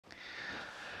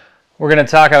We're going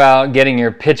to talk about getting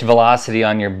your pitch velocity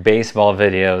on your baseball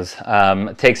videos.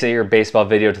 It takes your baseball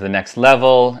video to the next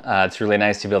level. It's really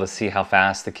nice to be able to see how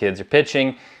fast the kids are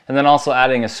pitching. And then also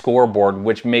adding a scoreboard,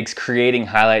 which makes creating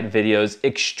highlight videos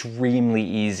extremely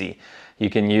easy. You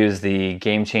can use the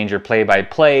Game Changer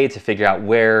play-by-play to figure out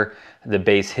where the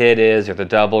base hit is, or the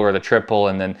double or the triple,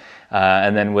 and then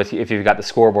if you've got the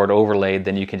scoreboard overlaid,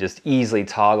 then you can just easily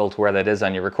toggle to where that is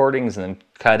on your recordings and then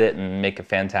cut it and make a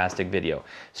fantastic video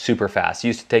super fast. It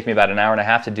used to take me about an hour and a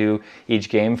half to do each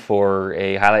game for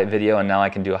a highlight video, and now I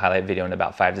can do a highlight video in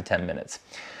about 5 to 10 minutes.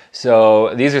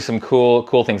 So these are some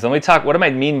cool things. Let me talk, what do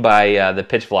I mean by the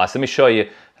pitch velocity? Let me show you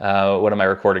one of my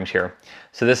recordings here.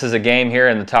 So this is a game here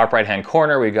in the top right hand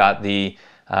corner. We've got the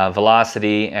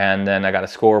velocity, and then I got a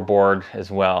scoreboard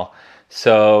as well.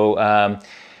 So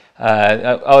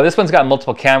oh, this one's got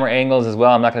multiple camera angles as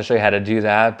well. I'm not going to show you how to do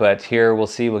that, but here we'll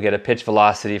see, we'll get a pitch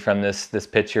velocity from this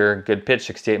pitcher. Good pitch,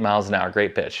 68 miles an hour,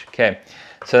 great pitch. Okay,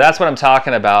 so that's what I'm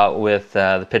talking about with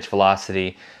the pitch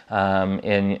velocity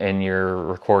in your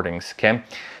recordings. Okay,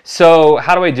 so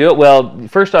how do I do it? Well,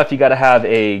 first off, you got to have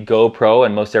a GoPro,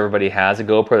 and most everybody has a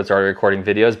GoPro that's already recording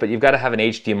videos, but you've got to have an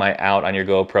HDMI out on your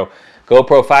GoPro.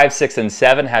 GoPro 5, 6, and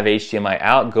 7 have HDMI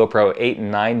out. GoPro 8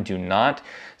 and 9 do not.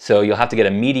 So you'll have to get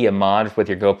a media mod with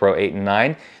your GoPro 8 and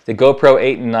 9. The GoPro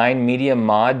 8 and 9 media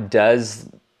mod does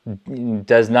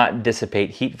not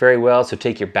dissipate heat very well. So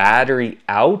take your battery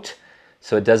out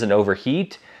so it doesn't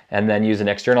overheat, and then use an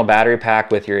external battery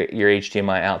pack with your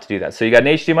HDMI out to do that. So you got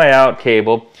an HDMI out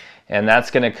cable, and that's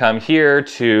going to come here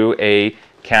to a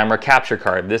camera capture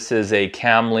card. This is a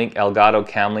Camlink, Elgato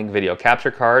Camlink video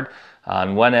capture card.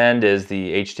 On one end is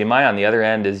the HDMI, on the other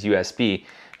end is USB.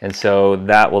 And so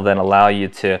that will then allow you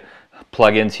to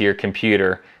plug into your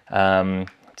computer to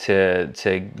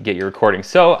get your recording.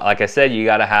 So like I said, you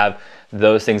got to have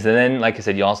those things. And then, like I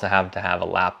said, you also have to have a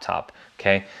laptop.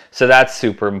 Okay, so that's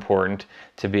super important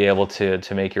to be able to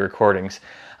make your recordings.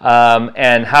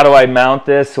 And how do I mount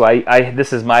this? So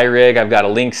this is my rig. I've got a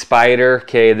Link Spider.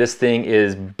 Okay, this thing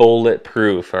is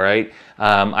bulletproof. All right.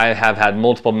 I have had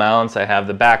multiple mounts. I have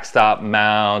the backstop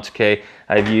mount. Okay,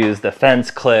 I've used the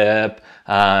fence clip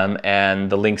and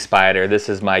the Link Spider. This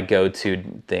is my go-to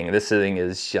thing. This thing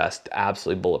is just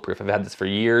absolutely bulletproof. I've had this for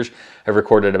years. I've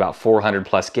recorded about 400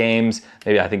 plus games,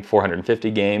 maybe I think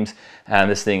 450 games, and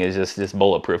this thing is just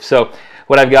bulletproof. So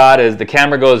what I've got is the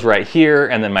camera goes right here,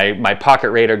 and then my pocket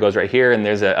radar goes right here, and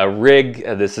there's a rig.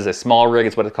 This is a small rig,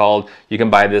 it's what it's called. You can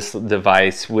buy this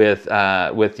device with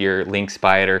your Link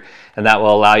Spider, and that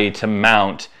will allow you to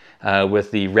mount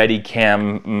with the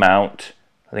ReadyCam mount.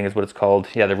 I think is what it's called.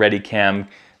 Yeah, the ReadyCam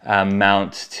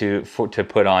mount to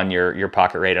put on your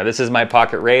pocket radar. This is my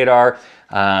pocket radar.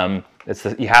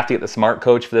 You have to get the Smart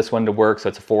Coach for this one to work, so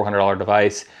it's a $400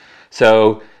 device.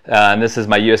 So and this is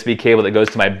my USB cable that goes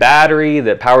to my battery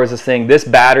that powers this thing. This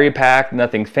battery pack,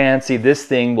 nothing fancy. This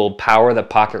thing will power the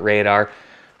pocket radar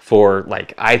for,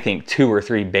 like, I think 2 or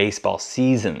 3 baseball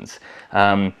seasons.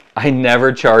 I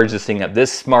never charge this thing up.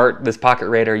 This pocket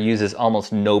radar uses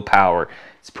almost no power.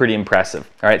 It's pretty impressive.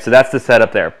 All right, so that's the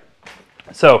setup there.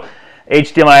 So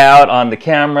HDMI out on the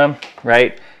camera,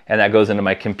 right? And that goes into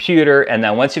my computer. And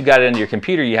then once you've got it into your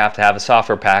computer, you have to have a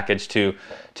software package to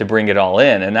bring it all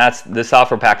in. And that's the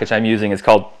software package I'm using is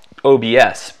called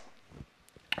OBS.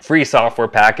 Free software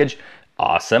package.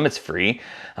 Awesome, it's free.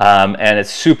 And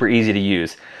it's super easy to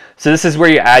use. So this is where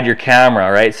you add your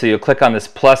camera, right? So you'll click on this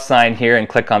plus sign here and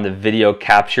click on the video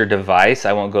capture device.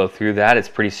 I won't go through that. It's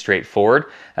pretty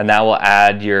straightforward. And that will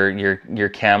add your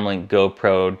Camlink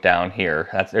GoPro down here.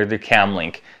 That's or the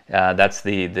Camlink. That's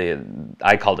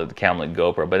I called it the Camlink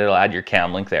GoPro, but it'll add your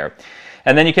Camlink there.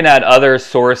 And then you can add other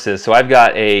sources. So I've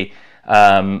got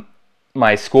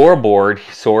my Scoreboard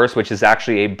source, which is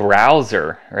actually a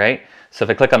browser, right? So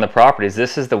if I click on the properties,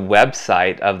 this is the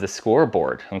website of the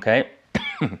Scoreboard, okay?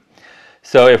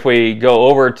 So if we go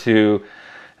over to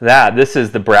that, this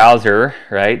is the browser,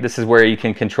 right? This is where you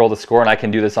can control the score, and I can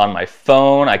do this on my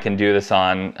phone. I can do this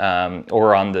on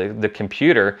or on the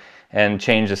computer and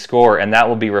change the score, and that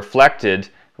will be reflected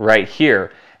right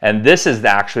here. And this is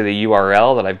actually the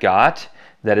URL that I've got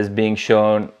that is being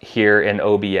shown here in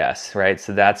OBS, right?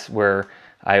 So that's where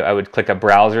I would click a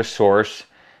browser source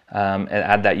and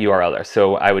add that URL there.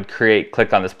 So I would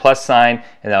click on this plus sign,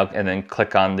 and then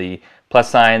click on the plus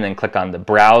sign, then click on the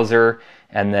browser,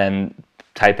 and then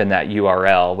type in that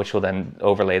URL, which will then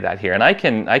overlay that here. And I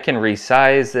can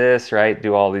resize this, right?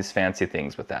 Do all these fancy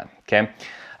things with that. Okay.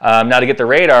 Now to get the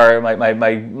radar,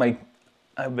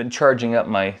 I've been charging up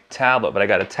my tablet, but I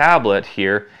got a tablet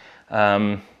here.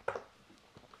 As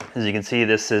you can see,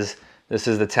 this is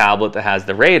the tablet that has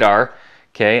the radar.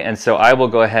 Okay, and so I will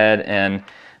go ahead and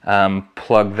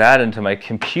plug that into my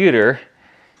computer,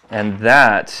 and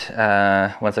that,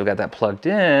 once I've got that plugged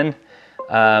in,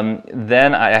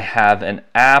 then I have an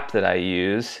app that I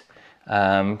use.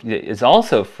 It's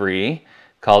also free,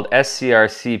 called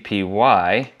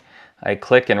Scrcpy. I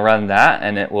click and run that,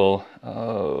 and it will,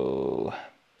 oh,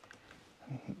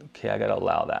 okay, I gotta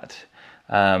allow that.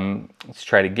 Let's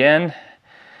try it again.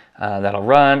 That'll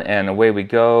run, and away we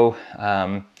go.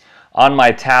 On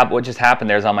my tab, what just happened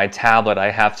there is on my tablet,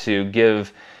 I had to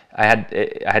give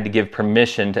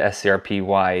permission to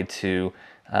Scrpy to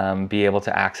be able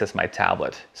to access my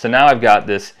tablet. So now I've got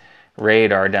this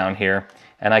radar down here,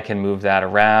 and I can move that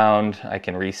around. I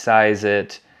can resize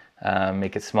it,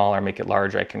 make it smaller, make it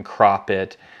larger. I can crop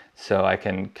it, so I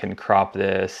can crop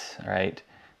this. All right,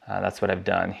 that's what I've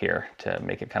done here to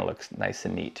make it kind of look nice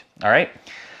and neat. All right,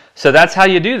 so that's how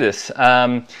you do this.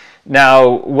 Now,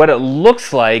 what it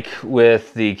looks like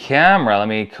with the camera, let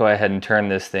me go ahead and turn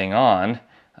this thing on.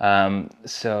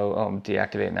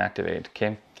 Deactivate and activate,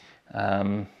 okay.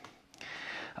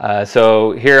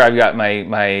 So here I've got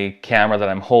my camera that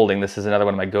I'm holding. This is another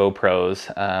one of my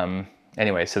GoPros.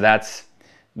 Anyway, so that's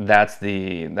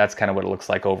kind of what it looks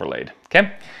like overlaid,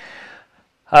 okay.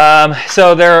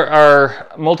 So there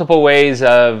are multiple ways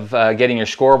of getting your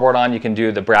scoreboard on. You can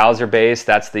do the browser based.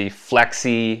 That's the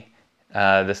Flexi.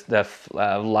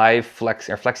 Live Flex,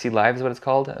 or Flexi Live is what it's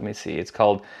called. Let me see. It's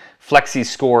called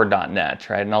flexiscore.net,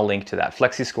 right? And I'll link to that,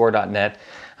 flexiscore.net,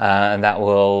 and that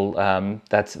will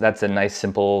that's a nice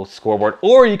simple scoreboard.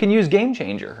 Or you can use Game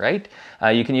Changer, right?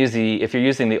 You can use if you're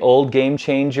using the old Game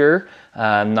Changer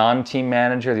non-team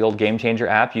manager, the old Game Changer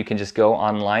app, you can just go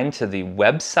online to the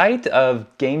website of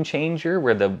Game Changer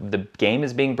where the game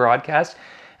is being broadcast,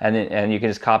 and you can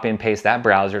just copy and paste that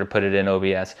browser to put it in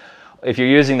OBS. If you're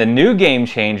using the new Game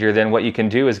Changer, then what you can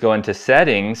do is go into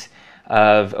settings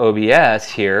of OBS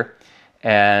here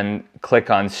and click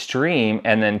on stream,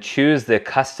 and then choose the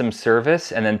custom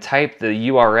service, and then type the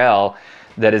URL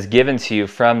that is given to you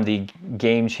from the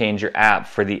Game Changer app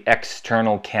for the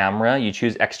external camera. You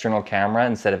choose external camera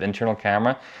instead of internal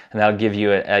camera, and that'll give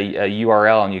you a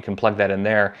URL, and you can plug that in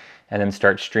there and then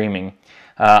start streaming.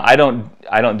 I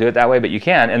don't do it that way, but you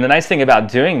can. And the nice thing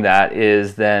about doing that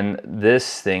is then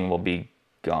this thing will be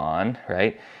gone,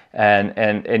 right?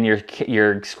 And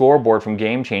your scoreboard from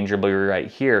Game Changer will be right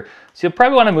here. So you'll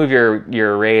probably want to move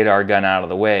your radar gun out of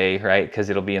the way, right? Because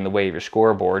it'll be in the way of your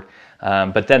scoreboard.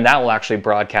 But then that will actually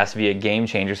broadcast via Game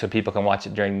Changer, so people can watch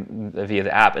it via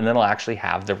the app, and then it'll actually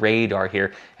have the radar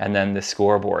here and then the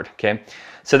scoreboard. Okay,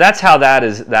 so that's how that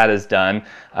is done.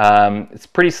 It's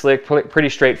pretty slick, pretty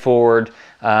straightforward.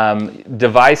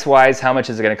 Device-wise, how much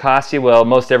is it going to cost you? Well,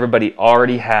 most everybody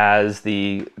already has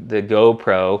the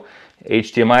GoPro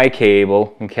HDMI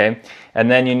cable, okay, and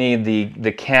then you need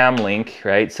the cam link,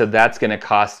 right? So that's going to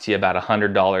cost you about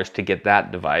 $100 to get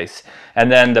that device,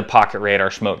 and then the Pocket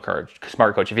Radar Smart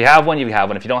Coach. If you have one, you have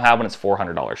one. If you don't have one, it's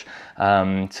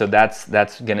 $400. So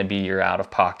that's going to be your out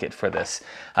of pocket for this.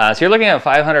 So you're looking at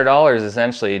 $500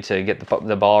 essentially to get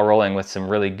the ball rolling with some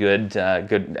really good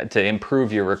to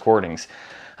improve your recordings.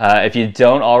 If you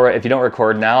don't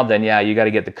record now, then yeah, you got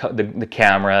to get the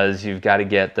cameras, you've got to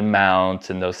get the mount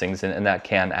and those things, and that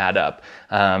can add up.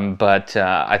 But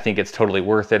I think it's totally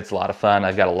worth it. It's a lot of fun.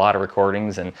 I've got a lot of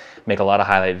recordings and make a lot of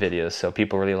highlight videos, so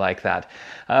people really like that.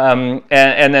 And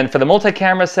then for the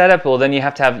multi-camera setup, well, then you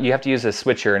have to use a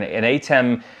switcher, an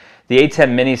ATEM. The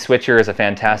ATEM Mini switcher is a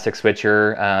fantastic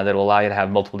switcher that will allow you to have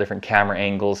multiple different camera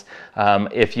angles.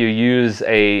 If you use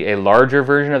a larger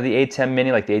version of the ATEM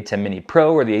Mini, like the ATEM Mini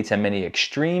Pro or the ATEM Mini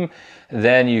Extreme,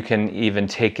 then you can even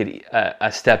take it a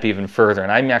step even further.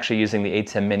 And I'm actually using the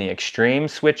ATEM Mini Extreme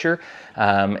switcher,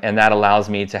 and that allows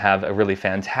me to have a really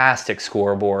fantastic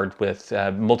scoreboard with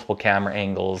multiple camera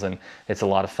angles, and it's a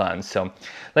lot of fun. So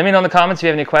let me know in the comments if you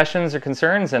have any questions or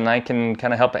concerns, and I can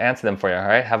kind of help answer them for you. All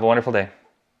right, have a wonderful day.